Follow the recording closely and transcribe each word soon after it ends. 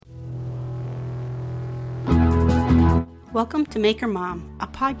Welcome to Maker Mom, a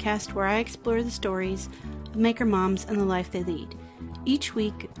podcast where I explore the stories of maker moms and the life they lead. Each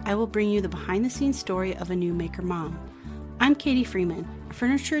week, I will bring you the behind-the-scenes story of a new maker mom. I'm Katie Freeman, a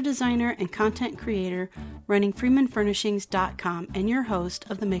furniture designer and content creator running freemanfurnishings.com and your host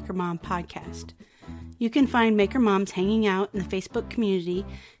of the Maker Mom podcast. You can find Maker Moms hanging out in the Facebook community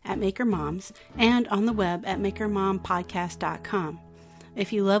at Maker Moms and on the web at makermompodcast.com.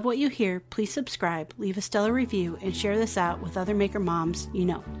 If you love what you hear, please subscribe, leave a stellar review, and share this out with other maker moms you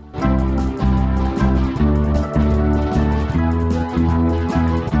know.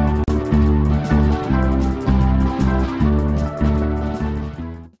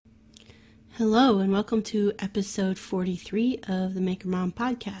 Hello, and welcome to episode 43 of the Maker Mom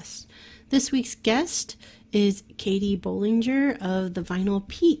podcast. This week's guest is Katie Bollinger of the Vinyl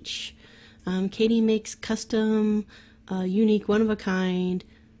Peach. Katie makes custom unique, one-of-a-kind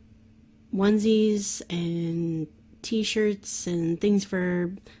onesies and t-shirts and things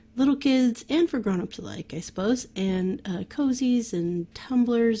for little kids and for grown-ups alike, I suppose, and cozies and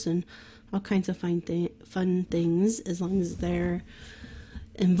tumblers and all kinds of fun things, as long as they're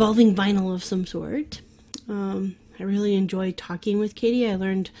involving vinyl of some sort. I really enjoyed talking with Katie. I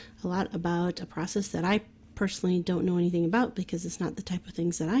learned a lot about a process that I personally don't know anything about because it's not the type of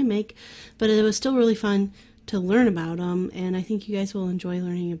things that I make, but it was still really fun to learn about them, and I think you guys will enjoy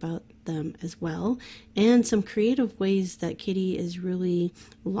learning about them as well, and some creative ways that Katie is really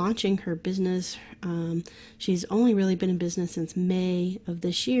launching her business. She's only really been in business since May of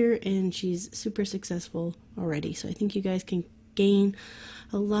this year, and she's super successful already, so I think you guys can gain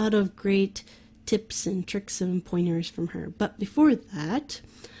a lot of great tips and tricks and pointers from her. But before that,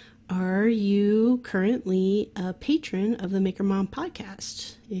 are you currently a patron of the Maker Mom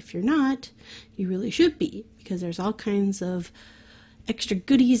podcast? If you're not, you really should be, because there's all kinds of extra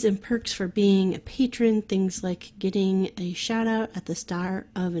goodies and perks for being a patron. Things like getting a shout out at the start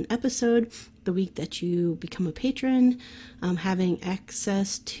of an episode the week that you become a patron, having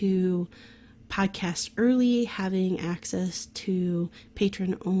access to podcasts early, having access to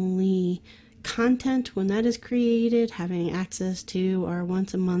patron-only content when that is created, having access to our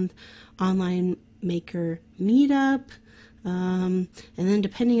once a month online maker meetup, and then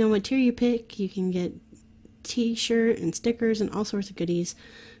depending on what tier you pick, you can get t-shirt and stickers and all sorts of goodies.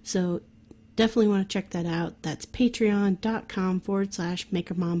 So definitely want to check that out. That's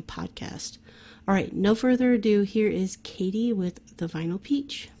patreon.com/makermompodcast. All right, no further ado, here is Katie with the Vinyl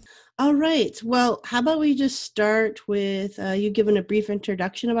Peach. All right, well, how about we just start with you giving a brief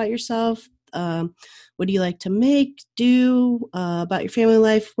introduction about yourself. What do you like to make, do, about your family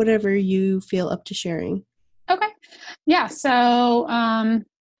life, whatever you feel up to sharing. Okay. Yeah. So,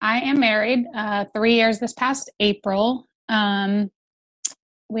 I am married, 3 years this past April.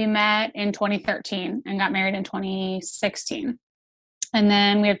 We met in 2013 and got married in 2016. And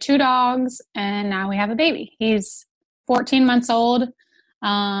then we have 2 dogs, and now we have a baby. He's 14 months old.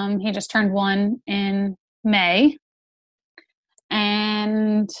 He just turned 1 in May.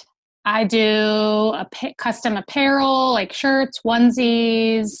 And I do custom apparel, like shirts,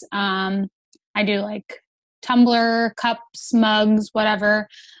 onesies. I do like tumbler, cups, mugs, whatever.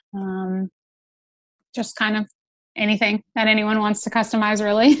 Just kind of anything that anyone wants to customize,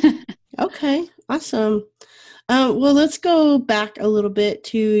 really. Okay, awesome. Well, let's go back a little bit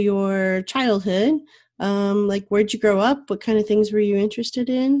to your childhood. Like, where'd you grow up? What kind of things were you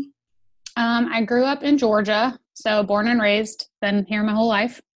interested in? I grew up in Georgia, so born and raised, been here my whole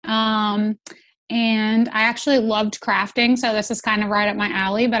life. And I actually loved crafting, so this is kind of right up my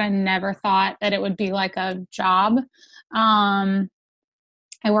alley, but I never thought that it would be like a job. I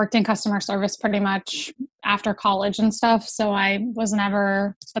worked in customer service pretty much after college and stuff, so I was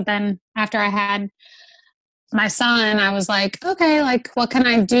never, but then after I had my son, I was like, okay, like what can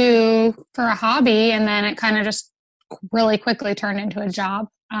I do for a hobby? And then it kind of just really quickly turned into a job.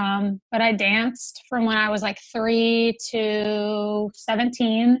 But I danced from when I was like 3 to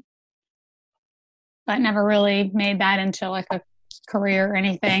 17, but never really made that into like a career or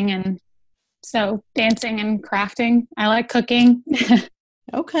anything. And so dancing and crafting. I like cooking.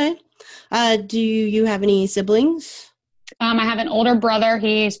 Okay. Do you have any siblings? I have an older brother.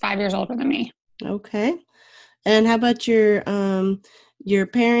 He's 5 years older than me. Okay. And how about your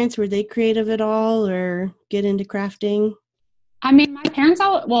parents? Were they creative at all or get into crafting? I mean, my parents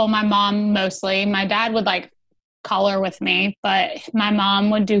my mom mostly. My dad would like color with me, but my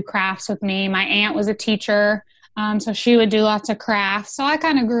mom would do crafts with me. My aunt was a teacher, so she would do lots of crafts. So I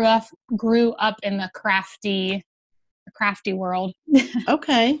kind of grew up in the crafty world.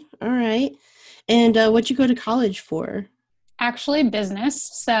 Okay, all right. And what'd you go to college for? actually business.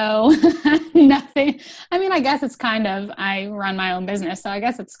 So nothing, I mean, I guess it's kind of, I run my own business. So I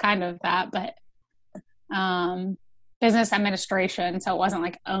guess it's kind of that, but business administration. So it wasn't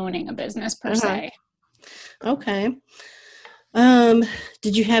like owning a business per se. Okay.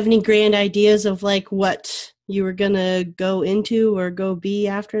 Did you have any grand ideas of like what you were going to go into or go be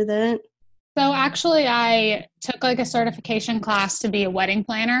after that? So actually I took like a certification class to be a wedding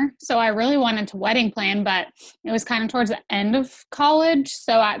planner. So I really wanted to wedding plan, but it was kind of towards the end of college.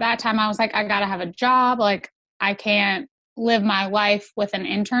 So at that time I was like, I got to have a job. Like I can't live my life with an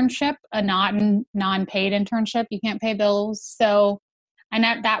internship, a non-paid internship. You can't pay bills. So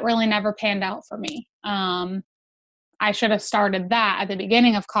that really never panned out for me. I should have started that at the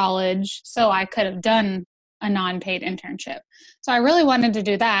beginning of college so I could have done a non-paid internship. So I really wanted to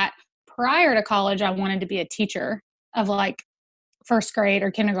do that. Prior to college, I wanted to be a teacher of like first grade or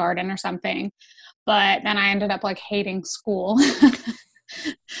kindergarten or something. But then I ended up like hating school.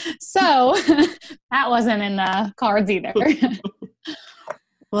 So that wasn't in the cards either.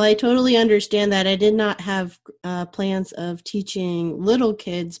 Well, I totally understand that. I did not have plans of teaching little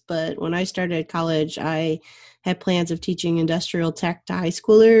kids, but when I started college, I had plans of teaching industrial tech to high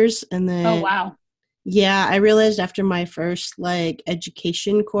schoolers. And then, oh, wow. Yeah, I realized after my first like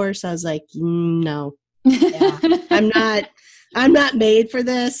education course, I was like, no, yeah, I'm not made for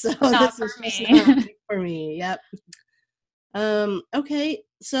this. So not this for is me. just not for me. Yep. Okay.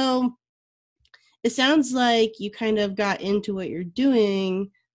 So it sounds like you kind of got into what you're doing,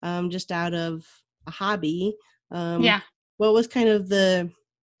 just out of a hobby. Yeah. What was the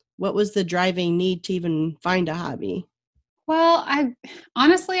driving need to even find a hobby? Well, I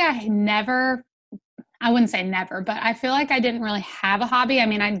wouldn't say never, but I feel like I didn't really have a hobby. I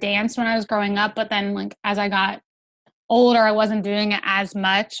mean, I danced when I was growing up, but then like as I got older, I wasn't doing it as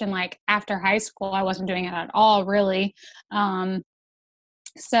much. And like after high school, I wasn't doing it at all, really.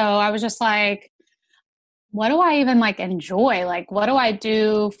 So I was just like, what do I even like enjoy? Like, what do I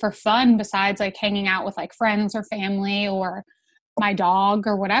do for fun besides like hanging out with like friends or family or my dog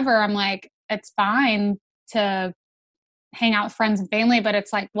or whatever? I'm like, it's fine to hang out with friends and family, but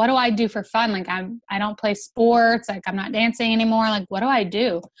it's like, what do I do for fun? Like I don't play sports, like I'm not dancing anymore. Like, what do I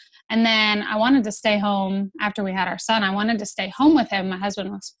do? And then I wanted to stay home after we had our son. I wanted to stay home with him. My husband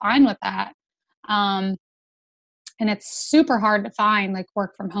was fine with that. And it's super hard to find like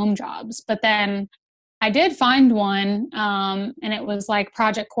work from home jobs. But then I did find one, and it was like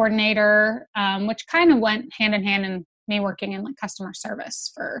project coordinator, which kind of went hand in hand in me working in like customer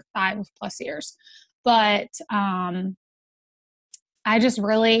service for 5+ years. But I just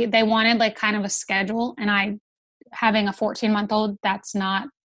really, they wanted like kind of a schedule, and having a 14-month-old, that's not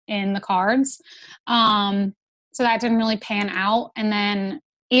in the cards. So that didn't really pan out. And then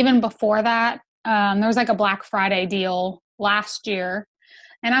even before that, there was like a Black Friday deal last year,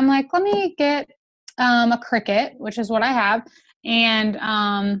 and I'm like, let me get a Cricut, which is what I have. And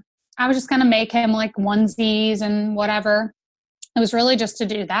I was just going to make him like onesies and whatever. It was really just to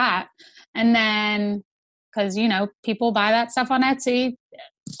do that. And then, because, people buy that stuff on Etsy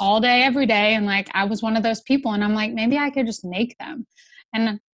all day, every day. And like, I was one of those people, and I'm like, maybe I could just make them.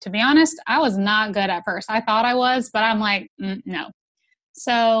 And to be honest, I was not good at first. I thought I was, but I'm like, no.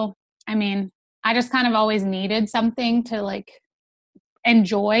 So, I mean, I just kind of always needed something to like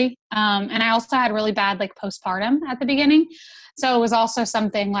enjoy. And I also had really bad like postpartum at the beginning. So it was also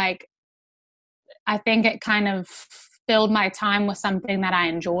something like, I think it kind of filled my time with something that I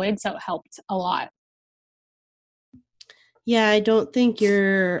enjoyed. So it helped a lot. Yeah, I don't think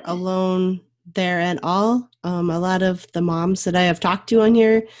you're alone there at all. A lot of the moms that I have talked to on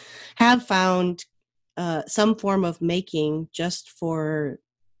here have found some form of making just for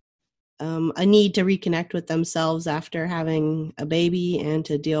a need to reconnect with themselves after having a baby and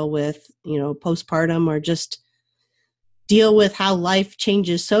to deal with, postpartum, or just deal with how life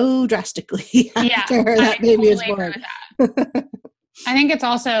changes so drastically after that baby is born. I think it's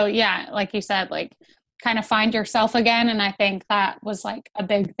also, like you said, like kind of find yourself again. And I think that was like a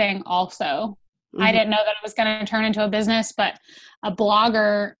big thing also. Mm-hmm. I didn't know that it was going to turn into a business, but a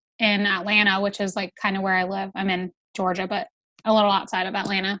blogger in Atlanta, which is like kind of where I live. I'm in Georgia, but a little outside of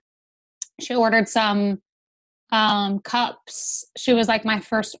Atlanta. She ordered some cups. She was like my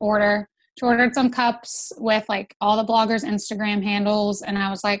first order. She ordered some cups with like all the bloggers' Instagram handles. And I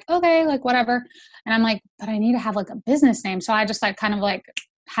was like, okay, like whatever. And I'm like, but I need to have like a business name. So I just like kind of like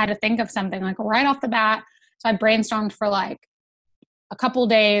had to think of something like right off the bat. So I brainstormed for like a couple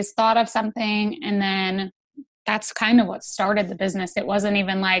days, thought of something. And then that's kind of what started the business. It wasn't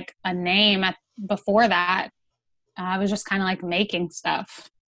even like a name before that. I was just kind of like making stuff.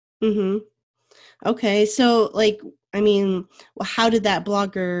 Mm-hmm. Okay. So like I mean, well, how did that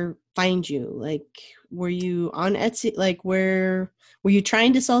blogger find you? Like, were you on Etsy? Like, where were you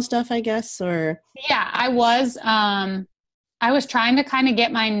trying to sell stuff, I guess, or? Yeah, I was. I was trying to kind of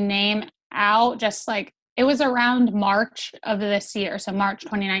get my name out, just like it was around March of this year, so March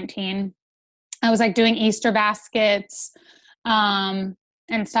 2019. I was like doing Easter baskets, and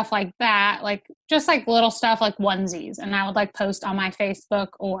stuff like that, like just like little stuff like onesies, and I would like post on my Facebook,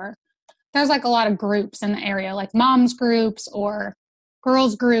 or there's like a lot of groups in the area, like moms groups or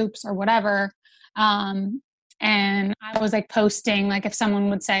girls groups or whatever. Um, and I was like posting, like if someone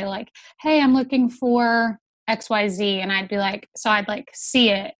would say like, hey, I'm looking for XYZ. And I'd be like, so I'd like see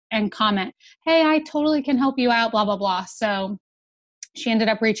it and comment, hey, I totally can help you out, blah, blah, blah. So she ended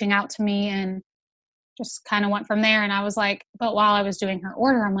up reaching out to me and just kind of went from there. And I was like, but while I was doing her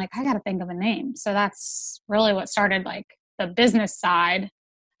order, I'm like, I got to think of a name. So that's really what started like the business side.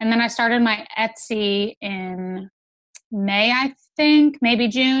 And then I started my Etsy in May, I think, maybe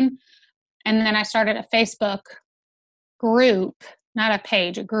June. And then I started a Facebook group, not a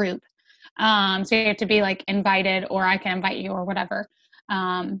page, a group. So you have to be like invited, or I can invite you or whatever.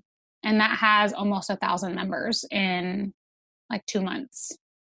 And that has almost 1,000 members in like 2 months.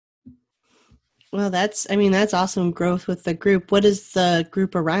 Well, that's awesome growth with the group. What is the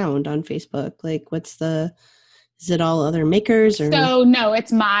group around on Facebook? Like, is it all other makers or? So no,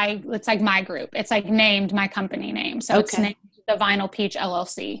 it's like my group. It's like named my company name. So It's named the Vinyl Peach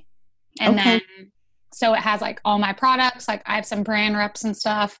LLC. And then, so it has like all my products, like I have some brand reps and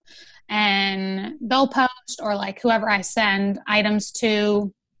stuff, and they'll post, or like whoever I send items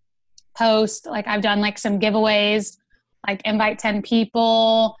to post. Like I've done like some giveaways, like invite 10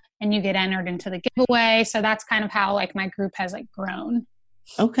 people and you get entered into the giveaway. So that's kind of how like my group has like grown.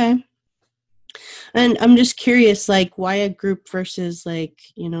 Okay. And I'm just curious, like, why a group versus like,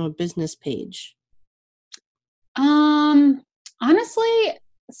 a business page? Honestly,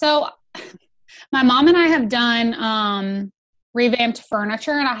 so my mom and I have done revamped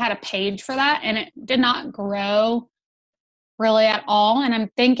furniture, and I had a page for that, and it did not grow really at all. And I'm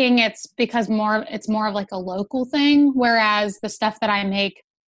thinking it's because it's more of like a local thing, whereas the stuff that I make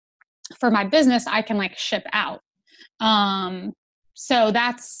for my business, I can like ship out. So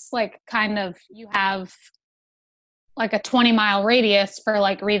that's like kind of, you have like a 20-mile radius for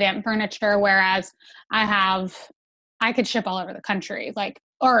like revamped furniture, whereas I could ship all over the country, like,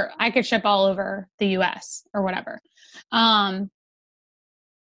 or I could ship all over the US or whatever. Like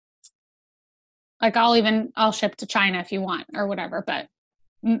I'll ship to China if you want or whatever, but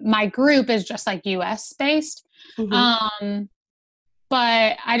my group is just like US based. Mm-hmm.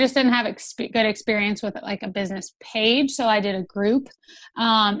 But I just didn't have good experience with like a business page. So I did a group.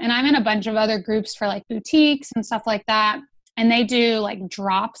 And I'm in a bunch of other groups for like boutiques and stuff like that. And they do like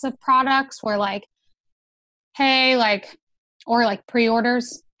drops of products where like, hey, like, or like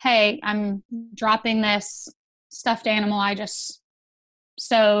pre-orders. Hey, I'm dropping this stuffed animal I just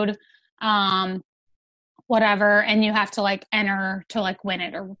sewed, whatever, and you have to like enter to like win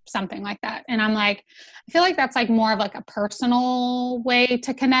it or something like that. And I'm like, I feel like that's like more of like a personal way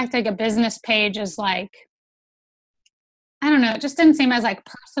to connect. Like a business page is like, I don't know, it just didn't seem as like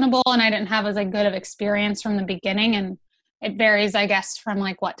personable, and I didn't have as like good of experience from the beginning. And it varies, I guess, from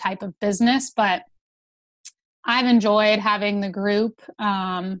like what type of business, but I've enjoyed having the group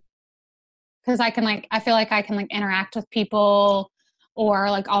because I feel like I can like interact with people, or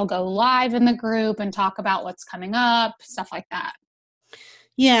like I'll go live in the group and talk about what's coming up, stuff like that.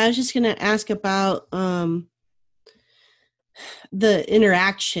 Yeah, I was just going to ask about the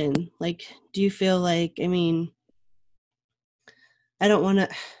interaction. Like, do you feel like, I don't want to,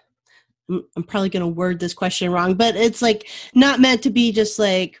 I'm probably going to word this question wrong, but it's like not meant to be just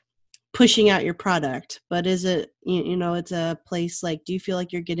like pushing out your product, but is it, it's a place like, do you feel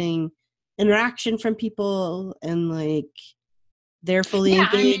like you're getting interaction from people and like they're fully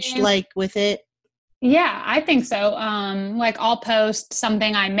engaged like with it? Yeah, I think so. Like I'll post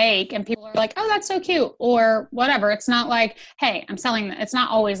something I make and people are like, oh, that's so cute, or whatever. It's not like, hey, I'm selling. It's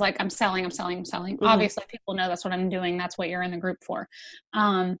not always like I'm selling. Mm-hmm. Obviously people know that's what I'm doing. That's what you're in the group for.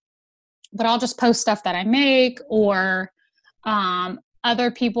 But I'll just post stuff that I make, or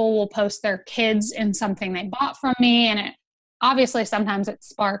other people will post their kids in something they bought from me. And it obviously sometimes it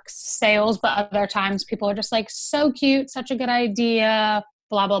sparks sales, but other times people are just like, so cute, such a good idea,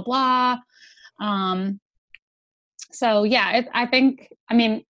 blah, blah, blah. So yeah, I think,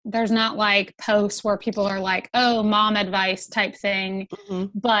 there's not like posts where people are like, oh, mom advice type thing.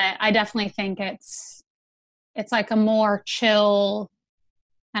 Mm-hmm. But I definitely think it's like a more chill,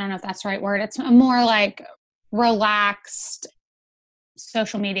 I don't know if that's the right word. It's a more like relaxed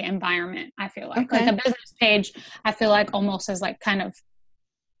social media environment. I feel like Okay. a business page, I feel like almost is like kind of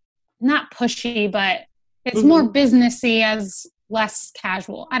not pushy, but it's more businessy as less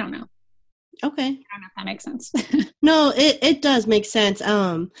casual. I don't know. Okay. I don't know if that makes sense. No, it does make sense.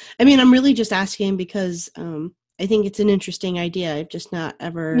 I mean, I'm really just asking because I think it's an interesting idea. I've just not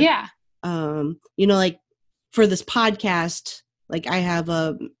ever, Yeah. Like for this podcast, like I have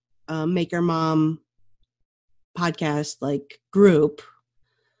a Maker Mom podcast like group,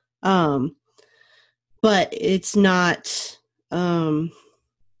 but it's not.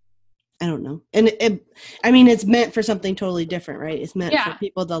 I don't know. And it's meant for something totally different, right? It's meant for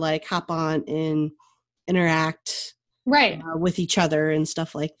people to like hop on and interact with each other and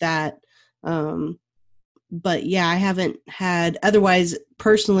stuff like that. But yeah, I haven't had, otherwise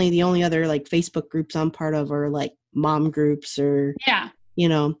personally, the only other like Facebook groups I'm part of are like mom groups or,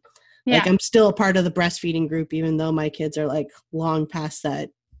 like I'm still a part of the breastfeeding group, even though my kids are like long past that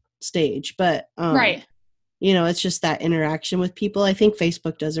stage. But, it's just that interaction with people. I think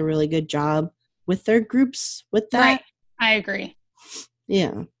Facebook does a really good job with their groups with that. Right. I agree.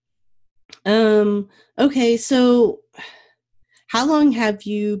 Yeah. Okay. So how long have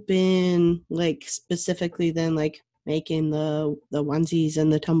you been like specifically then like making the onesies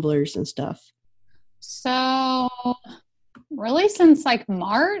and the tumblers and stuff? So really since like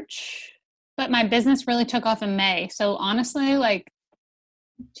March, but my business really took off in May. So honestly, like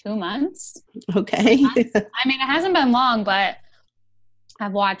 2 months. Okay. I mean, it hasn't been long, but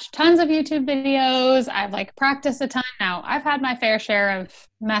I've watched tons of YouTube videos. I've like practiced a ton. Now I've had my fair share of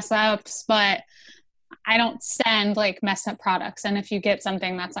mess ups, but I don't send like messed up products. And if you get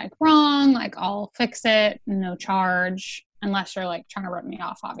something that's like wrong, like I'll fix it, no charge, unless you're like trying to rip me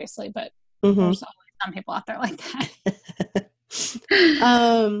off, obviously. But there's always some people out there like that.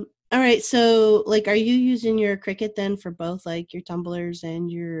 All right. So like, are you using your Cricut then for both like your tumblers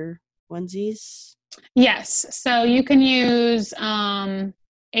and your onesies? Yes. So you can use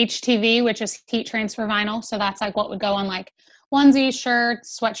HTV, which is heat transfer vinyl. So that's like what would go on like onesies,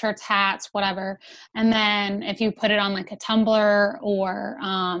 shirts, sweatshirts, hats, whatever. And then if you put it on like a tumbler or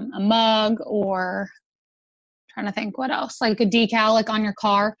a mug or trying to think what else, like a decal, like on your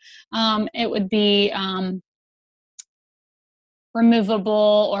car, it would be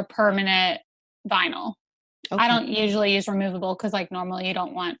removable or permanent vinyl. Okay. I don't usually use removable because like normally you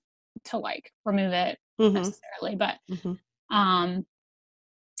don't want to like remove it necessarily, but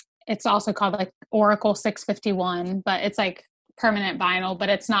it's also called like Oracle 651, but it's like permanent vinyl, but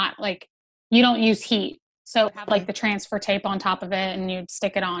it's not like you don't use heat. So have like the transfer tape on top of it and you'd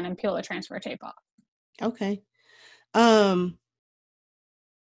stick it on and peel the transfer tape off. Okay.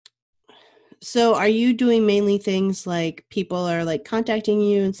 So are you doing mainly things like people are like contacting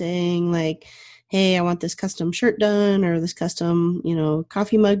you and saying like, hey, I want this custom shirt done or this custom,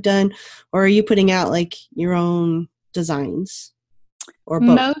 coffee mug done? Or are you putting out like your own designs or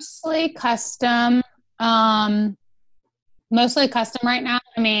both? Mostly custom. Mostly custom right now.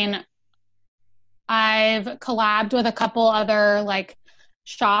 I mean, I've collabed with a couple other like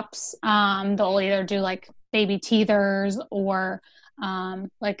shops. They'll either do like baby teethers or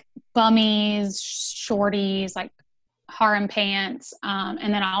like bummies, shorties, like harem pants.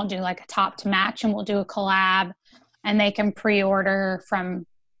 And then I'll do like a top to match and we'll do a collab and they can pre-order from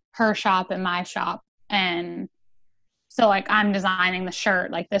her shop and my shop. And so like I'm designing the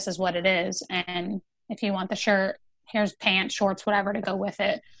shirt, like this is what it is. And if you want the shirt, here's pants, shorts, whatever to go with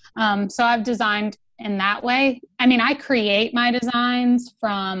it. So I've designed in that way. I mean, I create my designs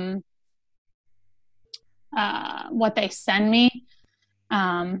from what they send me.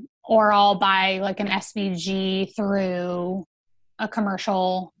 Or I'll buy like an SVG through a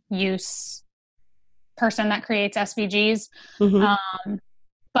commercial use person that creates SVGs.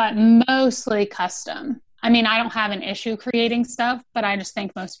 But mostly custom. I mean, I don't have an issue creating stuff, but I just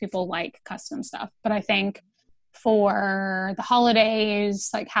think most people like custom stuff. But I think for the holidays,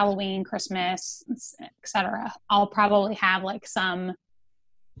 like Halloween, Christmas, etc., I'll probably have like some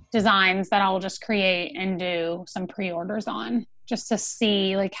designs that I'll just create and do some pre-orders on just to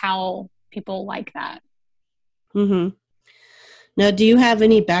see like how people like that. Now, do you have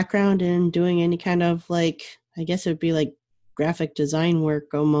any background in doing any kind of like, I guess it would be like graphic design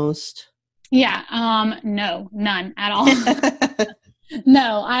work almost? Yeah. No, none at all.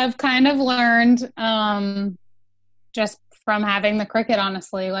 No, I've kind of learned just from having the Cricut,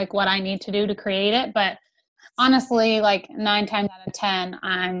 honestly, like what I need to do to create it. But honestly, like 9 times out of 10,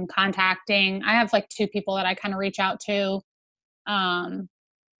 I have like 2 people that I kind of reach out to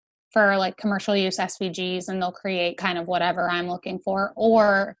for like commercial use SVGs, and they'll create kind of whatever I'm looking for.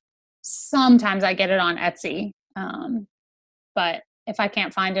 Or sometimes I get it on Etsy. But if I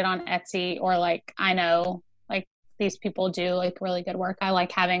can't find it on Etsy, or like I know like these people do like really good work. I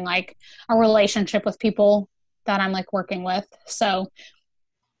like having like a relationship with people that I'm like working with. So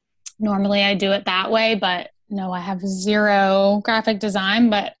normally I do it that way, but no, I have zero graphic design,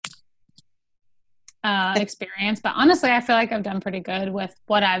 but experience. But honestly, I feel like I've done pretty good with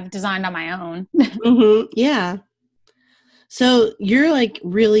what I've designed on my own. Yeah. So you're like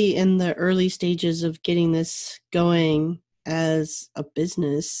really in the early stages of getting this going as a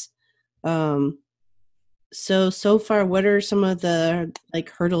business. So far, what are some of the like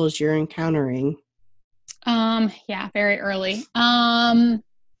hurdles you're encountering? Yeah, very early.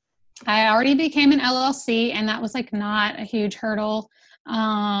 I already became an LLC, and that was like not a huge hurdle.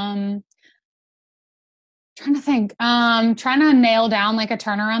 Trying to think, trying to nail down like a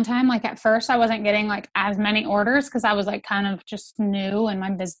turnaround time. Like at first I wasn't getting like as many orders because I was like kind of just new, and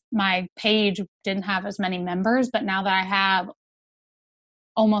my page didn't have as many members. But now that I have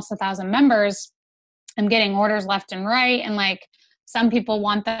almost 1,000 members, I'm getting orders left and right. And like some people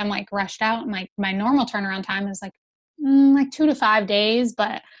want them like rushed out, and like my normal turnaround time is like 2 to 5 days,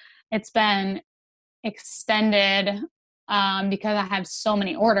 but it's been extended because I have so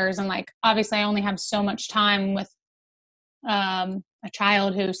many orders, and like obviously I only have so much time with a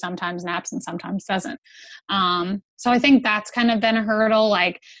child who sometimes naps and sometimes doesn't. So I think that's kind of been a hurdle,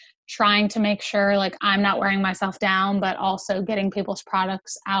 like trying to make sure like I'm not wearing myself down, but also getting people's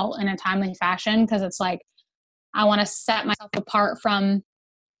products out in a timely fashion, because it's like I want to set myself apart from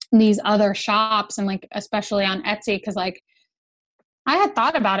these other shops, and like especially on Etsy, because like I had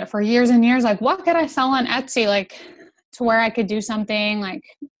thought about it for years and years, like what could I sell on Etsy, like to where I could do something, like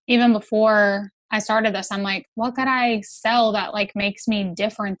even before I started this, I'm like, what could I sell that like makes me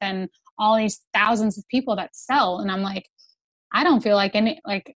different than all these thousands of people that sell? And I'm like, I don't feel like I'm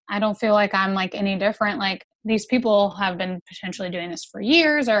like any different. Like these people have been potentially doing this for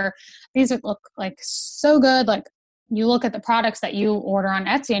years, or these look like so good. Like you look at the products that you order on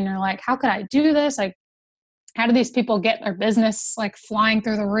Etsy and you're like, how could I do this? Like, how do these people get their business like flying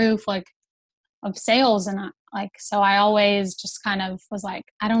through the roof, like of sales? And so I always just kind of was like,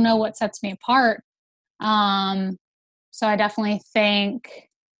 I don't know what sets me apart. So I definitely think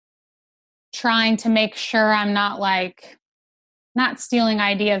trying to make sure I'm not stealing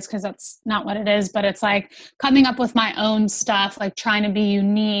ideas, because that's not what it is, but it's like coming up with my own stuff, like trying to be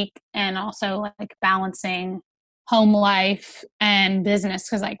unique, and also like balancing home life and business.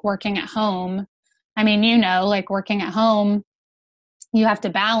 Because like working at home, I mean, like working at home, you have to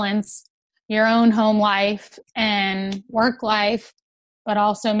balance your own home life and work life, but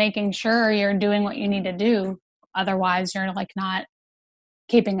also making sure you're doing what you need to do. Otherwise, you're like not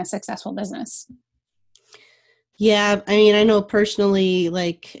keeping a successful business. Yeah, I mean, I know personally,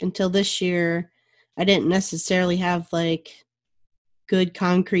 like until this year, I didn't necessarily have like good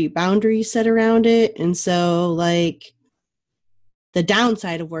concrete boundaries set around it. And so like the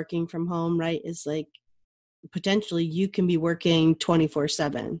downside of working from home, right, is like potentially you can be working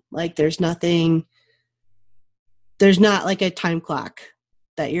 24/7. Like there's not like a time clock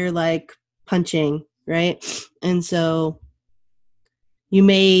that you're like punching, right? And so you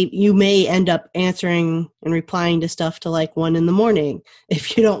may end up answering and replying to stuff to like 1 a.m.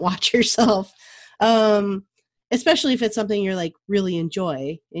 if you don't watch yourself. Especially if it's something you're like really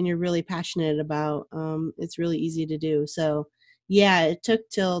enjoy and you're really passionate about. It's really easy to do. So yeah, it took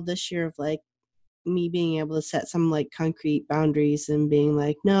till this year of like me being able to set some like concrete boundaries and being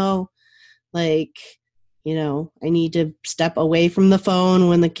like, no, like, I need to step away from the phone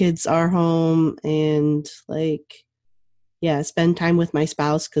when the kids are home, and like, yeah, spend time with my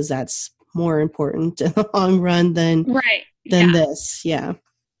spouse, because that's more important in the long run than this. Yeah.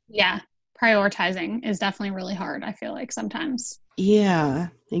 Yeah. Prioritizing is definitely really hard, I feel like sometimes. Yeah,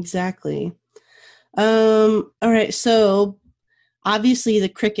 exactly. All right. So obviously the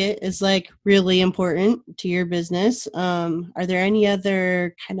Cricut is like really important to your business. Are there any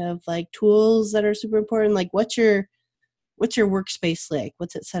other kind of like tools that are super important? Like what's your workspace like?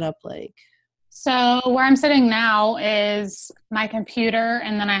 What's it set up like? So where I'm sitting now is my computer,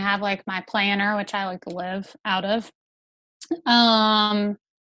 and then I have like my planner, which I like to live out of. And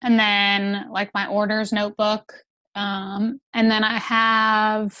then like my orders notebook. And then I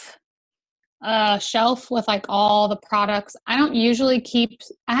have a shelf with like all the products. I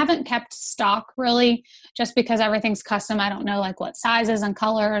haven't kept stock really, just because everything's custom. I don't know like what sizes and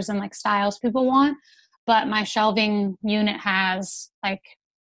colors and like styles people want, but my shelving unit has like,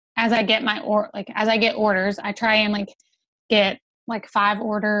 as I get orders, I try and like get like 5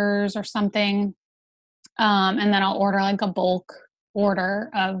 orders or something. And then I'll order like a bulk order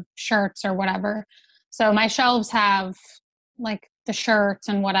of shirts or whatever. So my shelves have like the shirts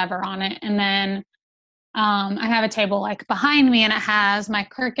and whatever on it. And then I have a table like behind me, and it has my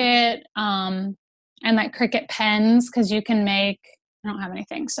Cricut and like Cricut pens, because you can make, I don't have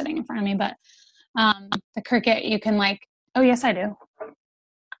anything sitting in front of me, but the Cricut, you can like, oh yes I do,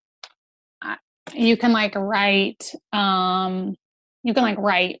 you can like write with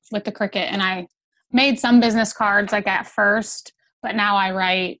the Cricut. And I made some business cards like at first, but now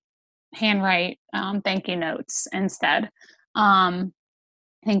I handwrite thank you notes instead. I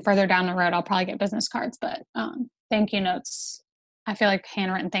think further down the road I'll probably get business cards, but thank you notes, I feel like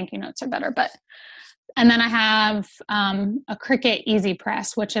handwritten thank you notes are better. And then I have a Cricut Easy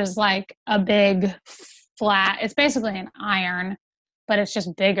Press, which is like a big flat, it's basically an iron, but it's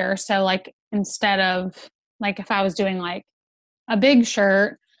just bigger. So like instead of like if I was doing like a big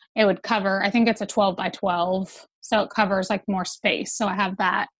shirt, it would cover, I think it's a 12 by 12. So it covers like more space. So I have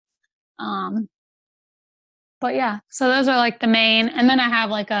that. But yeah, so those are like the main, and then I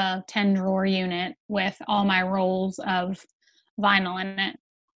have like a 10 drawer unit with all my rolls of vinyl in it,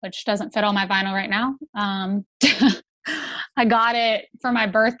 which doesn't fit all my vinyl right now. I got it for my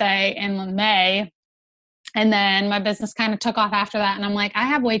birthday in May, and then my business kind of took off after that. And I'm like, I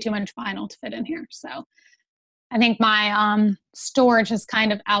have way too much vinyl to fit in here. So I think my storage has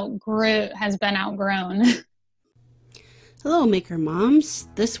kind of been outgrown. Hello, Maker Moms.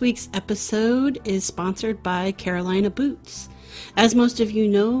 This week's episode is sponsored by Carolina Boots. As most of you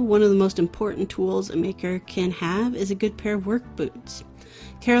know, one of the most important tools a maker can have is a good pair of work boots.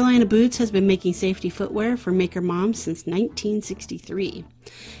 Carolina Boots has been making safety footwear for Maker Moms since 1963.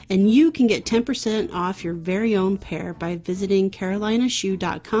 And you can get 10% off your very own pair by visiting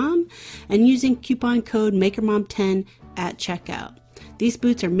carolinashoe.com and using coupon code MakerMom10 at checkout. These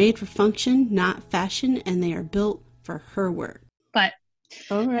boots are made for function, not fashion, and they are built for her work. But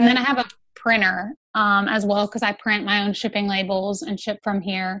and then I have a printer as well, because I print my own shipping labels and ship from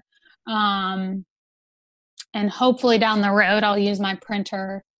here. And hopefully down the road, I'll use my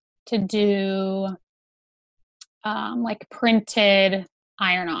printer to do like printed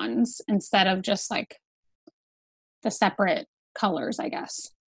iron-ons instead of just like the separate colors, I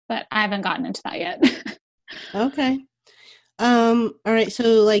guess. But I haven't gotten into that yet. Okay. All right.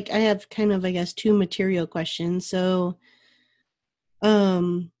 So like I have kind of, I guess, two material questions. So,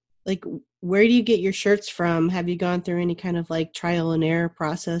 like where do you get your shirts from? Have you gone through any kind of like trial and error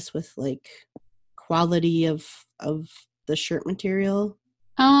process with like quality of the shirt material?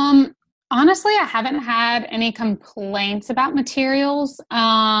 Honestly, I haven't had any complaints about materials.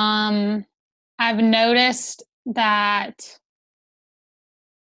 I've noticed that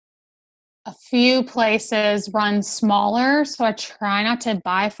a few places run smaller, so I try not to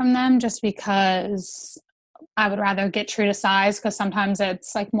buy from them just because I would rather get true to size, because sometimes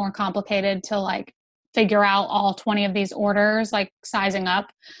it's like more complicated to like figure out all 20 of these orders, like sizing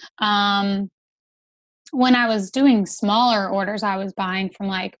up. When I was doing smaller orders, I was buying from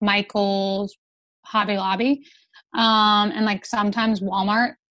like Michael's, Hobby Lobby, and like sometimes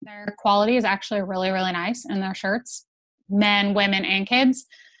Walmart. Their quality is actually really, really nice in their shirts, men, women, and kids.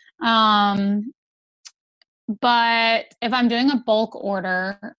 But if I'm doing a bulk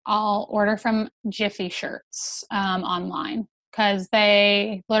order, I'll order from Jiffy Shirts online, because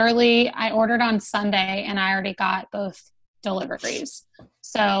I ordered on Sunday and I already got both deliveries.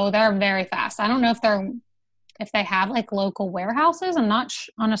 So they're very fast. I don't know if they have like local warehouses. I'm not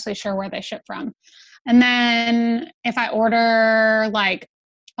honestly sure where they ship from. And then if I order, like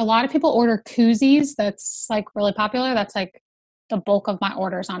a lot of people order koozies, that's like really popular. That's like the bulk of my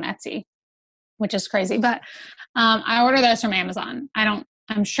orders on Etsy, which is crazy. But I order those from Amazon. I'm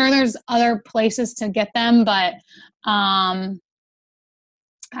sure there's other places to get them, but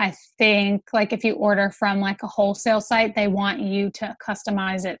I think like if you order from like a wholesale site, they want you to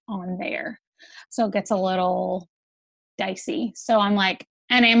customize it on there. So it gets a little dicey. So I'm like,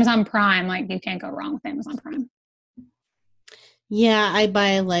 and Amazon Prime, like you can't go wrong with Amazon Prime. Yeah, I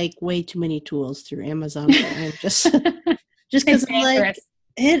buy like way too many tools through Amazon Prime just because like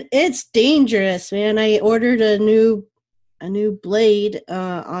it's dangerous, man. I ordered a new blade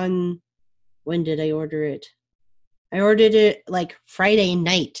on, when did I order it? I ordered it like Friday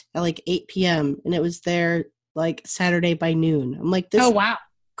night at like 8 p.m. and it was there like Saturday by noon. I'm like, this. Oh wow.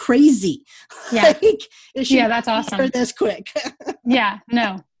 Crazy. Yeah. Like, yeah, that's awesome. This quick. Yeah,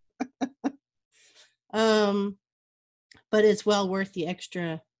 no. But it's well worth the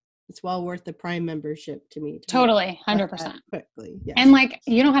extra. It's well worth the Prime membership to me. Totally, 100%. Quickly, yes. And like,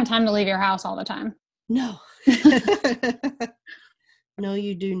 you don't have time to leave your house all the time. No. No,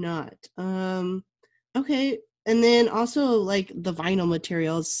 you do not. Okay, and then also like the vinyl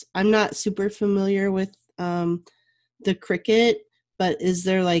materials. I'm not super familiar with the Cricut. but is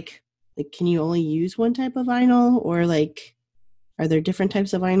there like can you only use one type of vinyl, or like are there different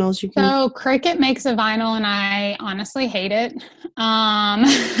types of vinyls you can? So Cricut makes a vinyl and I honestly hate it. And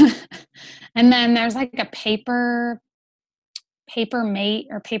then there's like a paper mate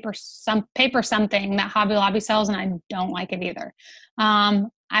or paper something that Hobby Lobby sells, and I don't like it either.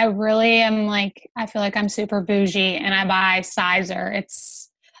 I really am like, I feel like I'm super bougie and I buy Sizer.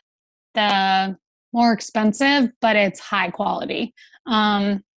 It's the more expensive, but it's high quality.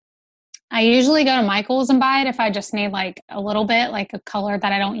 I usually go to Michael's and buy it if I just need like a little bit, like a color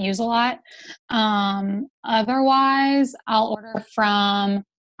that I don't use a lot. Otherwise, I'll order from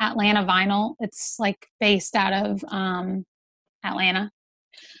Atlanta Vinyl. It's like based out of Atlanta,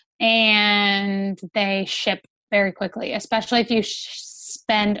 and they ship very quickly, especially if you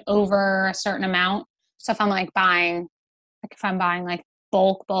spend over a certain amount. So if I'm buying like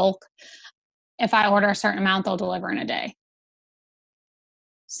bulk, if I order a certain amount, they'll deliver in a day.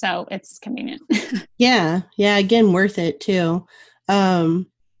 So it's convenient. Yeah. Again, worth it too. Yeah.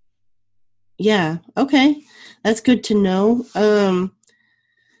 Okay. That's good to know.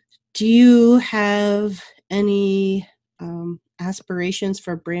 Do you have any aspirations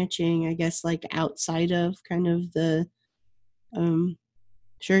for branching, I guess, like outside of kind of the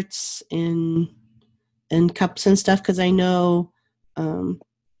shirts and cups and stuff? Because I know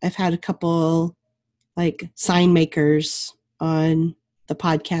I've had a couple like sign makers on the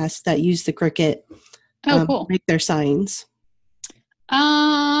podcast that use the Cricut cool. make their signs.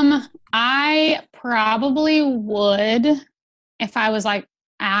 I probably would if I was like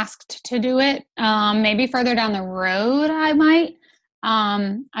asked to do it. Maybe further down the road I might.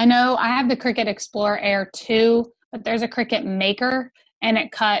 I know I have the Cricut Explorer Air 2, but there's a Cricut Maker and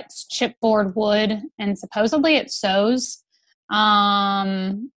it cuts chipboard wood and supposedly it sews.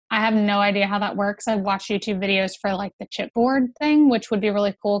 I have no idea how that works. I've watched YouTube videos for like the chipboard thing, which would be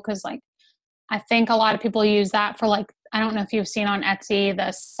really cool because like I think a lot of people use that for like, I don't know if you've seen on Etsy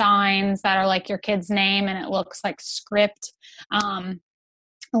the signs that are like your kid's name and it looks like script. A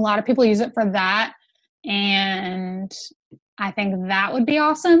lot of people use it for that, and I think that would be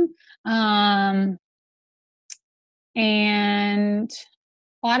awesome. And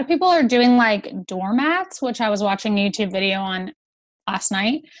a lot of people are doing like doormats, which I was watching a YouTube video on last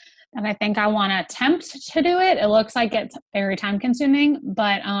night, and I think I want to attempt to do it. It looks like it's very time consuming,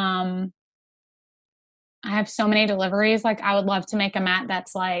 but I have so many deliveries. Like I would love to make a mat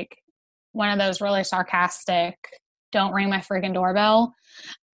that's like one of those really sarcastic, don't ring my freaking doorbell,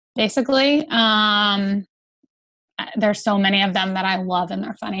 basically. There's so many of them that I love and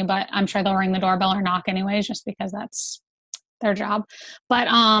they're funny, but I'm sure they'll ring the doorbell or knock anyways, just because that's their job. But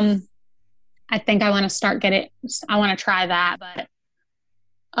I think I want to I want to try that. But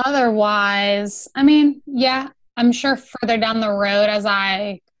otherwise, I mean, yeah, I'm sure further down the road as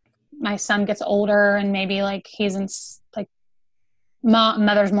my son gets older and maybe like he's in like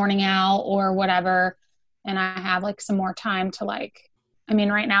mother's morning out or whatever, and I have like some more time to like, I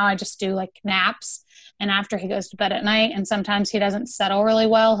mean, right now I just do like naps, and after he goes to bed at night, and sometimes he doesn't settle really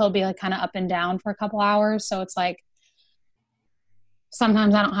well, he'll be like kind of up and down for a couple hours. So it's like,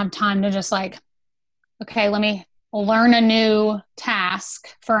 sometimes I don't have time to just like, okay, let me learn a new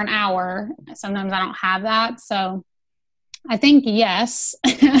task for an hour. Sometimes I don't have that. So I think yes,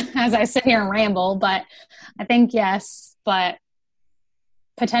 as I sit here and ramble, but I think yes, but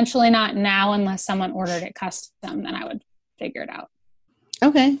potentially not now unless someone ordered it custom, then I would figure it out.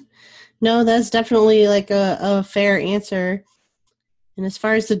 Okay. No, that's definitely like a fair answer. And as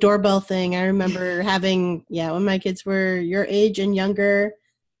far as the doorbell thing, I remember having, when my kids were your age and younger,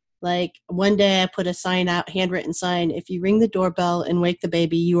 like one day I put a sign out, handwritten sign, if you ring the doorbell and wake the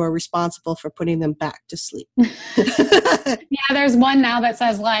baby, you are responsible for putting them back to sleep. Yeah, there's one now that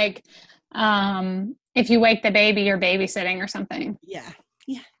says like, if you wake the baby, you're babysitting or something. Yeah,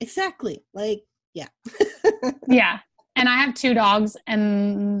 exactly. Like, yeah. Yeah. And I have 2 dogs,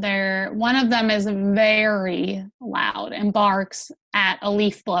 and one of them is very loud and barks at a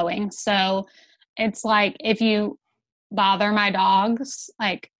leaf blowing. So it's like, if you bother my dogs,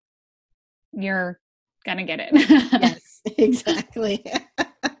 like, you're gonna get it. Yes, exactly.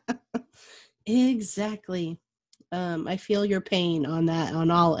 Exactly. I feel your pain on that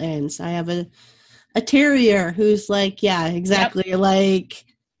on all ends. I have a terrier who's like, yeah, exactly. Yep. Like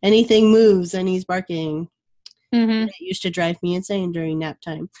anything moves and he's barking. Mm-hmm. It used to drive me insane during nap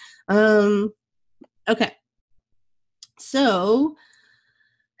time. Okay. So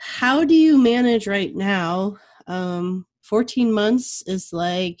how do you manage right now 14 months is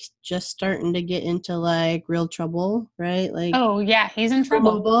like just starting to get into like real trouble, right? Like, oh yeah, he's in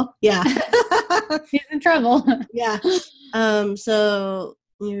trouble. Yeah. He's in trouble. Yeah. So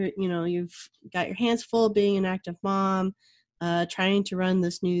you've got your hands full being an active mom, trying to run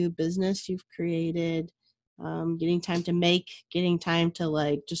this new business you've created, getting time to make, getting time to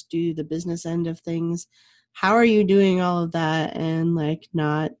like just do the business end of things. How are you doing all of that and like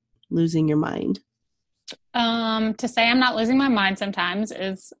not losing your mind? To say I'm not losing my mind sometimes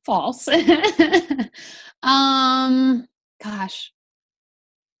is false. Gosh.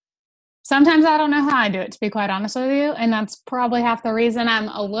 Sometimes I don't know how I do it, to be quite honest with you. And that's probably half the reason I'm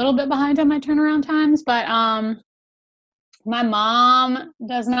a little bit behind on my turnaround times. But my mom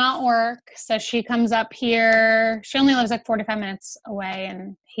does not work. So she comes up here. She only lives like 45 minutes away.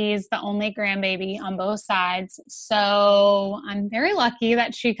 And he's the only grandbaby on both sides. So I'm very lucky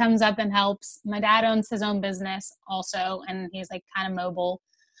that she comes up and helps. My dad owns his own business also. And he's like kind of mobile.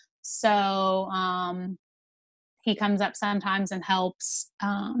 So he comes up sometimes and helps.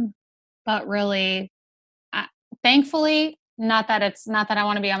 But really, thankfully, not that I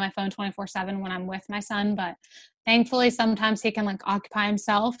want to be on my phone 24/7 when I'm with my son, but thankfully sometimes he can like occupy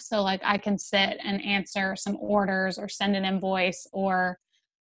himself. So like I can sit and answer some orders or send an invoice or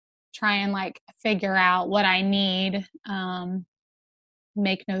try and like figure out what I need,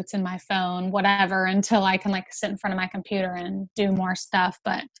 make notes in my phone, whatever, until I can like sit in front of my computer and do more stuff.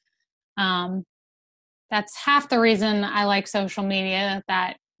 But that's half the reason I like social media,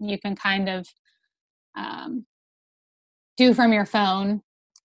 that you can kind of do from your phone.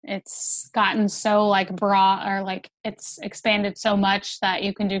 It's gotten so like broad, or like it's expanded so much that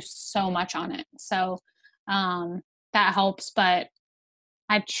you can do so much on it. So that helps, but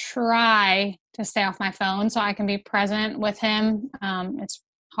I try to stay off my phone so I can be present with him. It's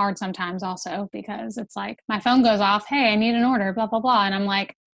hard sometimes also because it's like my phone goes off, hey, I need an order, blah, blah, blah. And I'm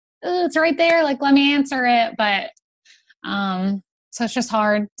like, it's right there. Like, let me answer it. But so it's just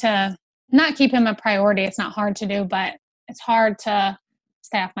hard to not keep him a priority. It's not hard to do, but it's hard to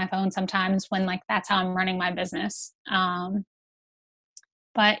stay off my phone sometimes when like that's how I'm running my business.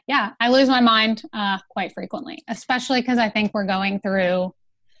 But yeah, I lose my mind quite frequently, especially because I think we're getting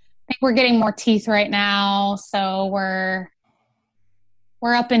more teeth right now. So we're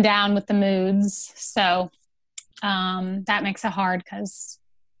up and down with the moods. So that makes it hard because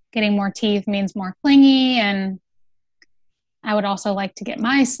getting more teeth means more clingy, and I would also like to get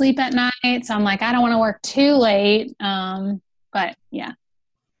my sleep at night. So I'm like, I don't want to work too late. But yeah.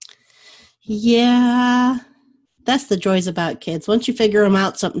 Yeah. That's the joys about kids. Once you figure them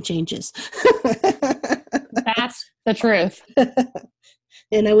out, something changes. That's the truth.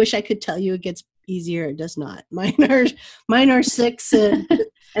 And I wish I could tell you it gets easier. It does not. Mine are 6 and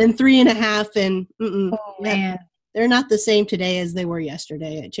 3.5 and oh man. They're not the same today as they were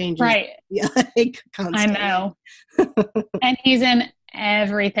yesterday. It changes. Right. Yeah, like constantly. I know. And he's in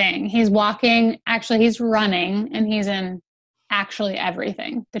everything. He's walking. Actually, he's running, and he's in actually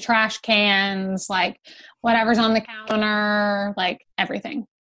everything. The trash cans, like whatever's on the counter, like everything.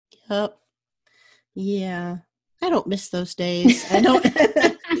 Yep. Yeah. I don't miss those days. I don't.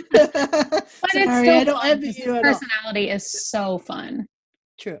 But Sorry, it's still I don't fun. envy His you at all. personality is so fun.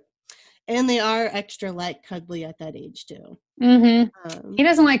 True. And they are extra light cuddly at that age too. Mm-hmm. He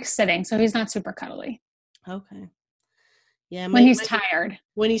doesn't like sitting, so he's not super cuddly. Okay. Yeah. When he's tired.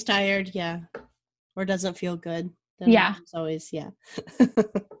 When he's tired, yeah. Or doesn't feel good. Then yeah. It's always, yeah.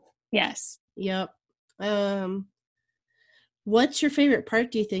 Yes. Yep. What's your favorite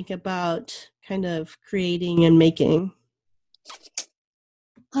part, do you think, about kind of creating and making?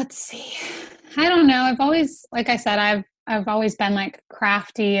 Let's see. I don't know. I've always, like I said, I've always been like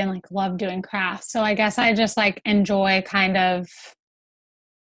crafty and like love doing crafts. So I guess I just like enjoy kind of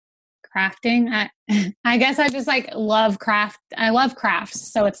crafting. I guess I just like love craft. I love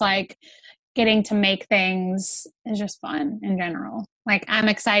crafts. So it's like getting to make things is just fun in general. Like I'm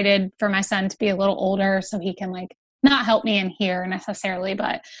excited for my son to be a little older so he can like not help me in here necessarily,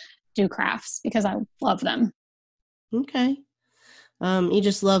 but do crafts because I love them. Okay. You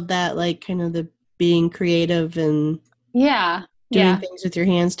just love that, like kind of the being creative and doing things with your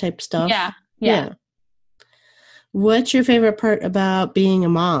hands type stuff. Yeah. What's your favorite part about being a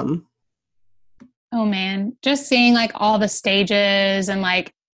mom? Oh man, just seeing like all the stages and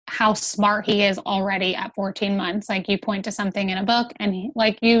like how smart he is already at 14 months. Like you point to something in a book and he,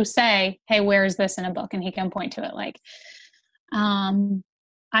 like you say, hey, where is this in a book? And he can point to it. Like,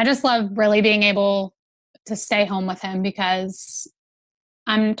 I just love really being able to stay home with him because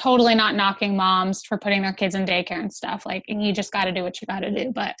I'm totally not knocking moms for putting their kids in daycare and stuff. Like, and you just got to do what you got to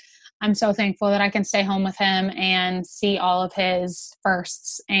do. But I'm so thankful that I can stay home with him and see all of his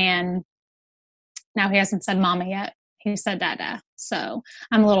firsts. And now he hasn't said mama yet. He said dada. So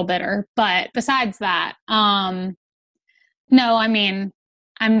I'm a little bitter. But besides that, no, I mean,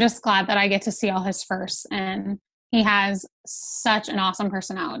 I'm just glad that I get to see all his firsts. And he has such an awesome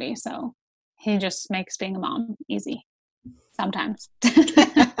personality. So he just makes being a mom easy sometimes.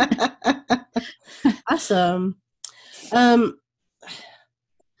 Awesome.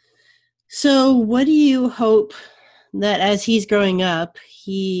 So what do you hope that as he's growing up,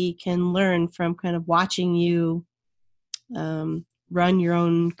 he can learn from kind of watching you run your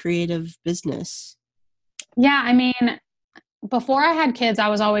own creative business? Yeah, I mean, before I had kids, I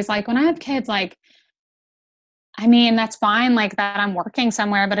was always like, when I have kids, like, I mean, that's fine, like that I'm working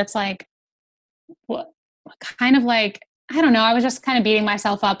somewhere, but it's like, what kind of like, I don't know, I was just kind of beating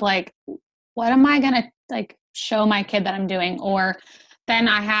myself up, like, what am I going to like show my kid that I'm doing? Or then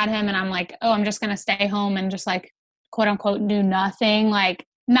I had him and I'm like, oh, I'm just going to stay home and just like, quote unquote, do nothing. Like,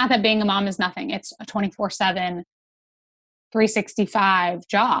 not that being a mom is nothing. It's a 24/7, 365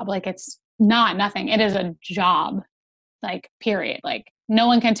 job. Like, it's not nothing. It is a job, like, period. Like, no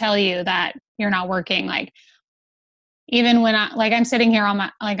one can tell you that you're not working. Like, even when I'm sitting here on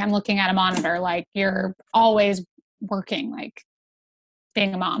my, like, I'm looking at a monitor, like, you're always working, like,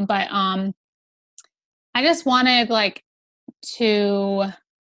 being a mom. But I just wanted to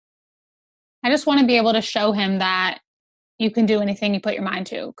be able to show him that you can do anything you put your mind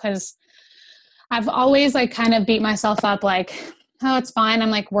to. Cause I've always like kind of beat myself up, like, oh, it's fine.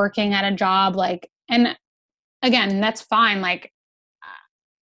 I'm like working at a job, like, and again, that's fine. Like,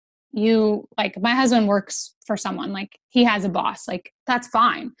 my husband works for someone, like he has a boss, like that's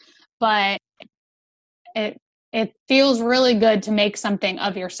fine. But it feels really good to make something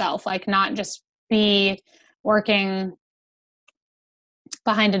of yourself, like not just be working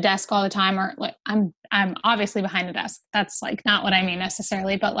behind a desk all the time, or like I'm obviously behind a desk. That's like not what I mean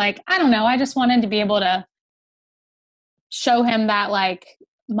necessarily, but like, I don't know. I just wanted to be able to show him that like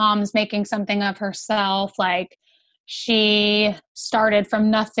mom's making something of herself. Like she started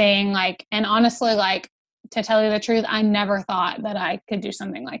from nothing. Like, and honestly, like to tell you the truth, I never thought that I could do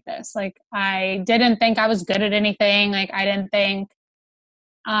something like this. Like I didn't think I was good at anything. Like I didn't think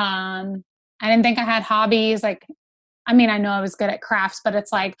I had hobbies. Like, I mean, I know I was good at crafts, but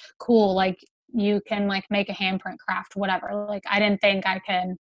it's like, cool. Like you can like make a handprint craft, whatever. Like I didn't think I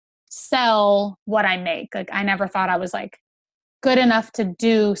could sell what I make. Like I never thought I was like good enough to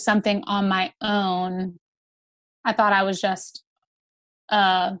do something on my own. I thought I was just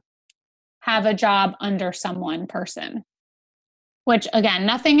have a job under someone person, which again,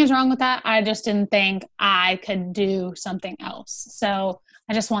 nothing is wrong with that. I just didn't think I could do something else. So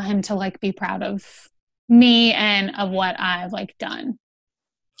I just want him to like be proud of me and of what I've like done.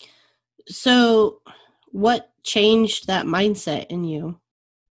 So what changed that mindset in you?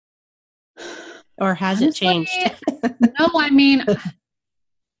 Or has honestly, it changed? No, I mean,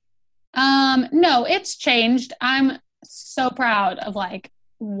 no, it's changed. I'm so proud of like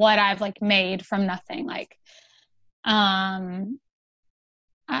what I've like made from nothing. Like,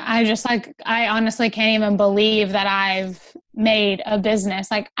 I just like, I honestly can't even believe that I've made a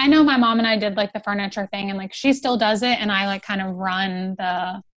business. Like, I know my mom and I did like the furniture thing and like she still does it. And I like kind of run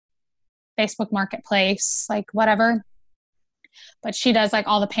the Facebook marketplace, like whatever. But she does like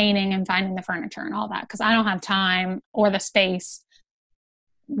all the painting and finding the furniture and all that. Cause I don't have time or the space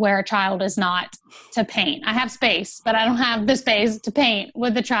where a child is not to paint. I have space, but I don't have the space to paint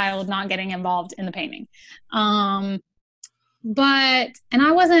with the child not getting involved in the painting. And I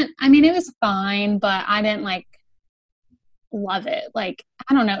mean, it was fine, but I didn't like love it. Like,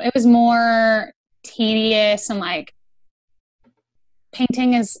 I don't know. It was more tedious and like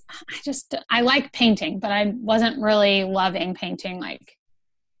painting is, I like painting, but I wasn't really loving painting. Like,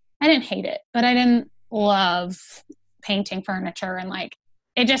 I didn't hate it, but I didn't love painting furniture. And like,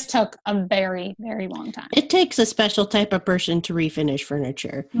 it just took a very, very long time. It takes a special type of person to refinish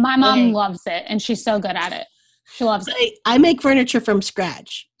furniture. My mom loves it, and she's so good at it. She loves it. I make furniture from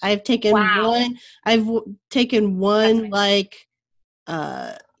scratch. I've taken one like,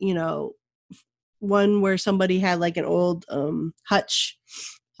 one where somebody had like an old hutch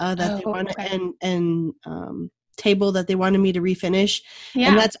that they wanted and table that they wanted me to refinish. Yeah.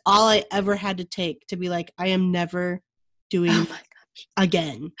 And that's all I ever had to take to be like, I am never doing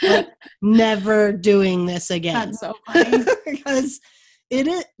again. Like, never doing this again. That's so funny. Because it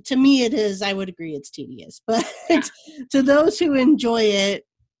is, to me it is, I would agree it's tedious. But to those who enjoy it,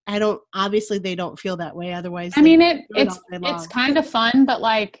 obviously they don't feel that way. Otherwise, I mean, it's kind of fun, but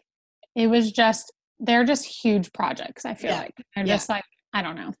like, they're just huge projects. I feel like they're just like, I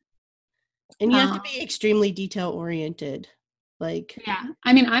don't know. And you have to be extremely detail oriented. Like, yeah,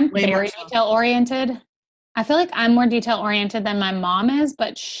 I mean, I'm very detail oriented. I feel like I'm more detail oriented than my mom is,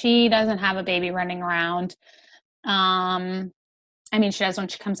 but she doesn't have a baby running around. I mean, she does when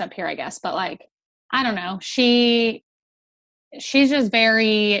she comes up here, I guess, but like, I don't know. She's just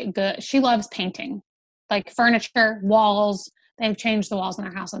very good. She loves painting, like furniture, walls. They've changed the walls in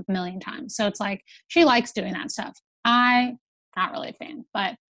our house a million times. So it's like, she likes doing that stuff. Not really a fan,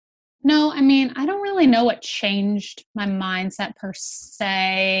 but no, I mean, I don't really know what changed my mindset per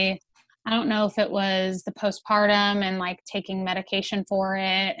se. I don't know if it was the postpartum and like taking medication for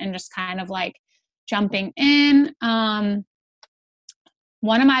it and just kind of like jumping in.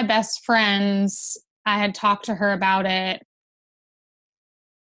 One of my best friends, I had talked to her about it.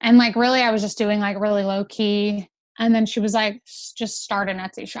 And like, really, I was just doing like really low key. And then she was like, just start an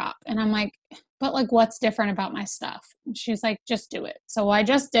Etsy shop. And I'm like, but like, what's different about my stuff? And she's like, just do it. So I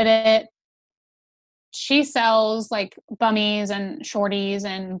just did it. She sells like bummies and shorties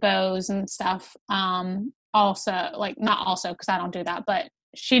and bows and stuff. Also, like, not also, because I don't do that, but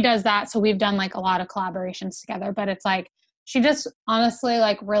she does that. So we've done like a lot of collaborations together. But it's like, she just honestly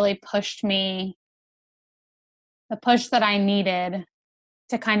like really pushed me, the push that I needed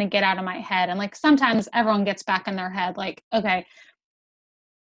to kind of get out of my head. And like, sometimes everyone gets back in their head, like, okay,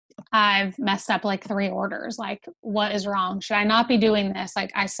 I've messed up like 3 orders. Like, what is wrong? Should I not be doing this?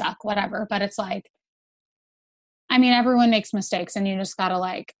 Like, I suck, whatever. But it's like, I mean, everyone makes mistakes and you just got to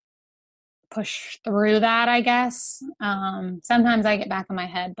like push through that, I guess. Sometimes I get back in my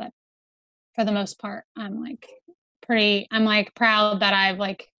head, but for the most part, I'm like proud that I've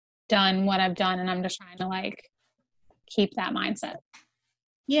like done what I've done, and I'm just trying to like keep that mindset.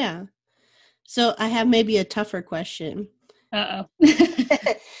 Yeah. So I have maybe a tougher question. Uh-oh.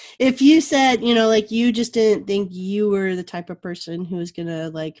 If you said, like you just didn't think you were the type of person who was going to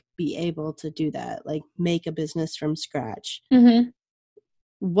like be able to do that, like make a business from scratch. Mm-hmm.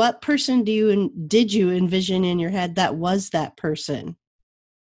 What person did you envision in your head that was that person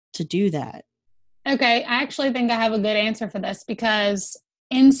to do that? Okay. I actually think I have a good answer for this, because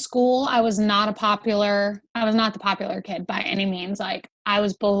in school, I was not the popular kid by any means. Like, I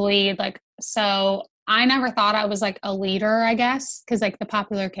was bullied. Like, so I never thought I was like a leader, I guess. Cause like the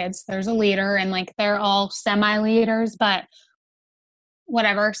popular kids, there's a leader and like they're all semi-leaders, but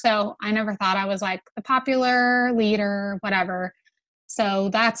whatever. So I never thought I was like the popular leader, whatever. So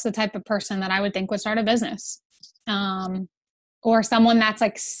that's the type of person that I would think would start a business. Or someone that's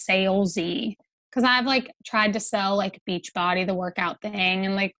like salesy. Cause I've like tried to sell like Beachbody, the workout thing,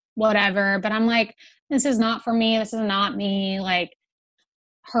 and like whatever, but I'm like, this is not for me. This is not me. Like,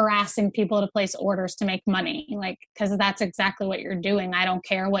 harassing people to place orders to make money. Like, cause that's exactly what you're doing. I don't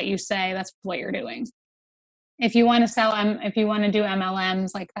care what you say. That's what you're doing. If you want to if you want to do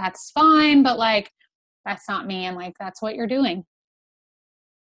MLMs, like that's fine, but like, that's not me. And like, that's what you're doing.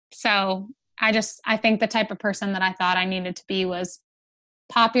 So I think the type of person that I thought I needed to be was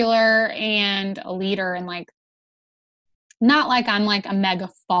popular and a leader, and like, not like I'm like a mega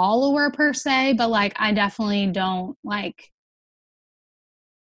follower per se, but like I definitely don't like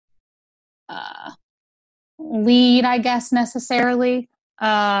lead, I guess, necessarily.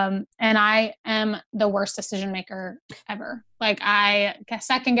 And I am the worst decision maker ever. Like, I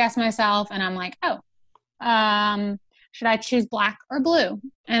second guess myself and I'm like, should I choose black or blue?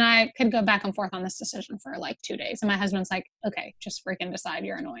 And I could go back and forth on this decision for like 2 days. And my husband's like, okay, just freaking decide,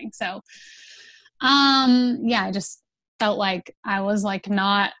 you're annoying. So, yeah, I just felt like I was like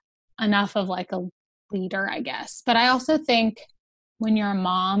not enough of like a leader, I guess. But I also think when you're a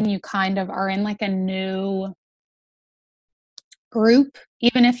mom, you kind of are in like a new group.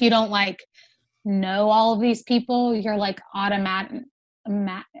 Even if you don't like know all of these people, you're like automatically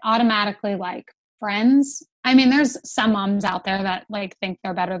like friends. I mean, there's some moms out there that like think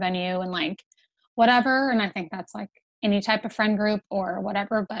they're better than you and like whatever. And I think that's like any type of friend group or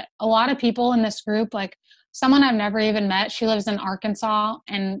whatever. But a lot of people in this group, like someone I've never even met, she lives in Arkansas,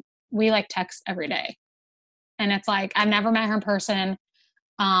 and we like text every day. And it's like, I've never met her in person.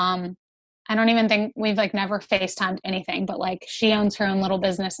 I don't even think we've like never FaceTimed anything, but like she owns her own little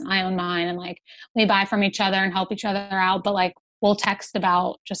business and I own mine. And like we buy from each other and help each other out, but like we'll text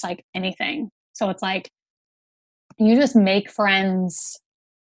about just like anything. So it's like, you just make friends.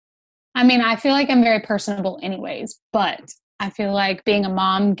 I mean, I feel like I'm very personable anyways, but I feel like being a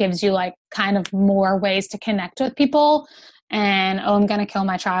mom gives you like kind of more ways to connect with people. And, oh, I'm going to kill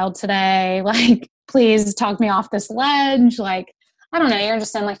my child today. Like, please talk me off this ledge. Like, I don't know. You're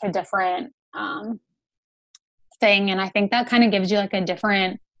just in like a different thing. And I think that kind of gives you like a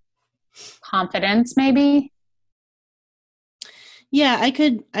different confidence maybe. Yeah, I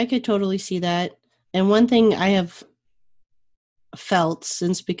could totally see that. And one thing I have felt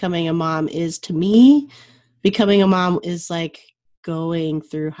since becoming a mom is, to me, becoming a mom is like going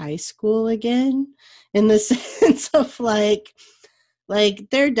through high school again, in the sense of like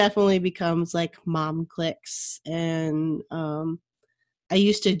there definitely becomes like mom cliques. And I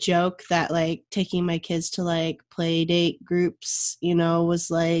used to joke that like taking my kids to like play date groups,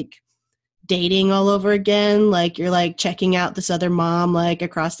 was like dating all over again. Like you're like checking out this other mom like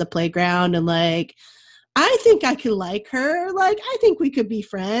across the playground, and like, I think I could like her. Like, I think we could be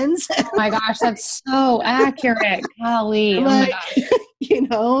friends. Oh my gosh, that's so accurate. Golly. Oh like, my gosh.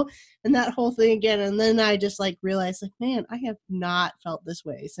 And that whole thing again. And then I just like realized, like, man, I have not felt this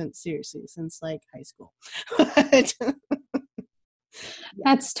way since like high school.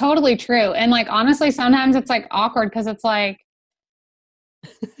 That's totally true. And like, honestly, sometimes it's like awkward because it's like,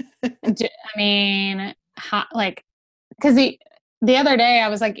 because the other day I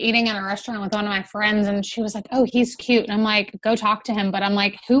was like eating at a restaurant with one of my friends, and she was like, oh, he's cute. And I'm like, go talk to him. But I'm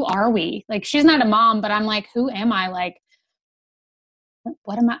like, who are we? Like, she's not a mom, but I'm like, who am I? Like,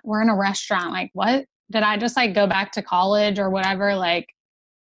 what am I? We're in a restaurant. Like, what? Did I just like go back to college or whatever? Like,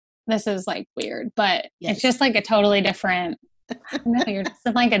 this is like weird, but yes. It's just like a totally different, no, you're just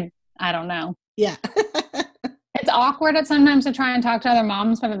like I don't know. Yeah. It's awkward at sometimes to try and talk to other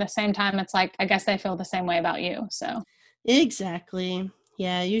moms, but at the same time, it's like, I guess they feel the same way about you. So. Exactly.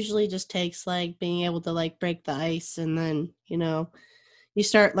 Yeah. It usually just takes like being able to like break the ice, and then, you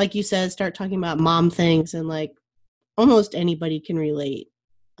start, like you said, start talking about mom things, and like almost anybody can relate.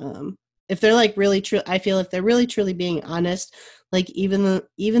 If they're like really true, I feel if they're really truly being honest, like even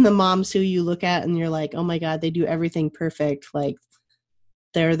the moms who you look at and you're like, oh my God, they do everything perfect. Like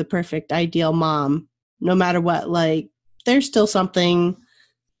they're the perfect ideal mom, no matter what, like there's still something,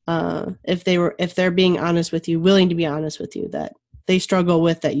 if they're being honest with you, willing to be honest with you, that they struggle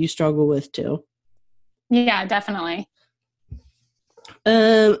with, that you struggle with too. Yeah, definitely.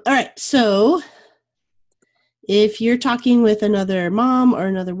 All right. So if you're talking with another mom or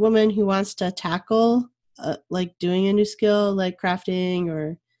another woman who wants to tackle like doing a new skill like crafting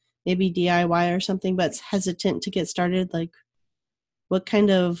or maybe DIY or something, but's hesitant to get started, like what kind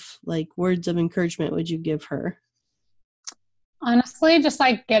of like words of encouragement would you give her? Honestly, just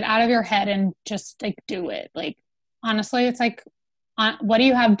like get out of your head and just like do it. Like honestly, it's like, what do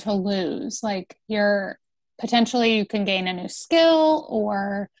you have to lose? Like potentially you can gain a new skill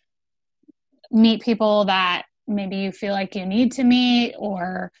or meet people that maybe you feel like you need to meet,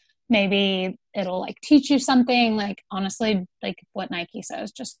 or maybe it'll like teach you something. Like honestly, like what Nike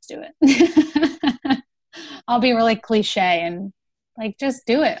says, just do it. I'll be really cliche and like just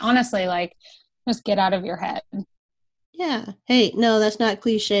do it. Honestly, like just get out of your head. Yeah. Hey, no, that's not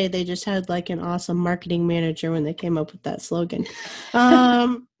cliche. They just had like an awesome marketing manager when they came up with that slogan.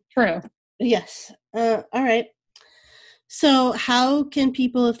 True. Yes. All right. So how can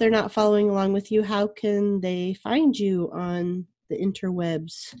people, if they're not following along with you, how can they find you on the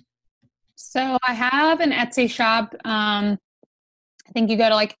interwebs? So I have an Etsy shop. I think you go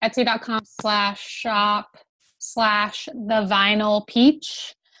to like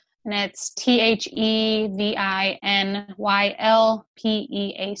etsy.com/shop/thevinylpeach, and it's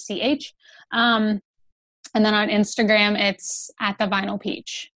TheVinylPeach. And then on Instagram, it's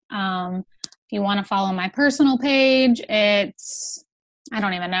 @thevinylpeach. If you want to follow my personal page, it's, I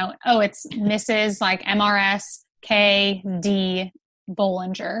don't even know. Oh, it's Mrs. like MRSKD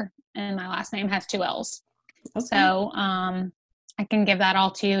Bollinger, and my last name has 2 L's. Okay. So I can give that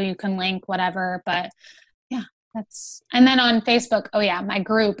all to you. You can link whatever, but yeah, and then on Facebook, oh yeah, my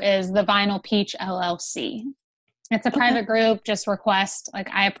group is the Vinyl Peach LLC. It's a private group. Just request, like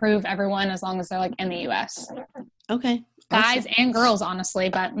I approve everyone as long as they're like in the US. Okay. Guys awesome. And girls, honestly,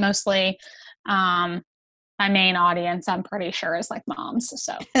 but mostly my main audience, I'm pretty sure, is like moms.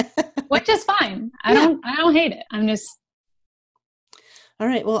 So, which is fine. I don't hate it. I'm just. All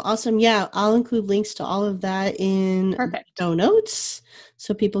right. Well, awesome. Yeah. I'll include links to all of that in show notes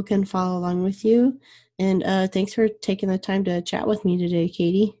so people can follow along with you. And thanks for taking the time to chat with me today,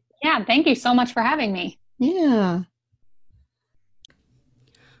 Katie. Yeah. Thank you so much for having me. Yeah.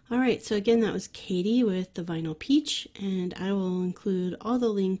 All right, so again, that was Katie with the Vinyl Peach, and I will include all the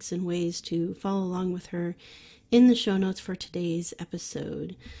links and ways to follow along with her in the show notes for today's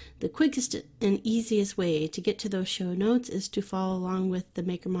episode. The quickest and easiest way to get to those show notes is to follow along with the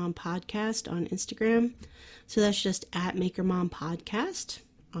Maker Mom Podcast on Instagram. So that's just @MakerMomPodcast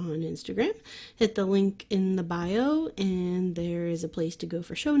on Instagram. Hit the link in the bio, and there is a place to go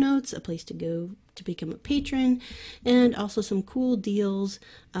for show notes, a place to go to become a patron, and also some cool deals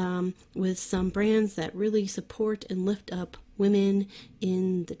with some brands that really support and lift up women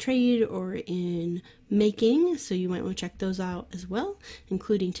in the trade or in making, so you might want to check those out as well,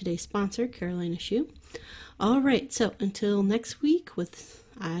 including today's sponsor, Carolina Shoe. All right, so until next week,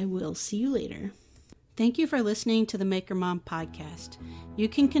 I will see you later. Thank you for listening to the Maker Mom podcast. You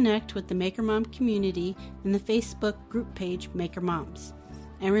can connect with the Maker Mom community in the Facebook group page Maker Moms.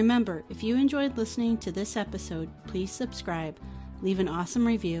 And remember, if you enjoyed listening to this episode, please subscribe, leave an awesome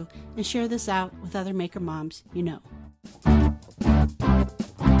review, and share this out with other Maker Moms you know.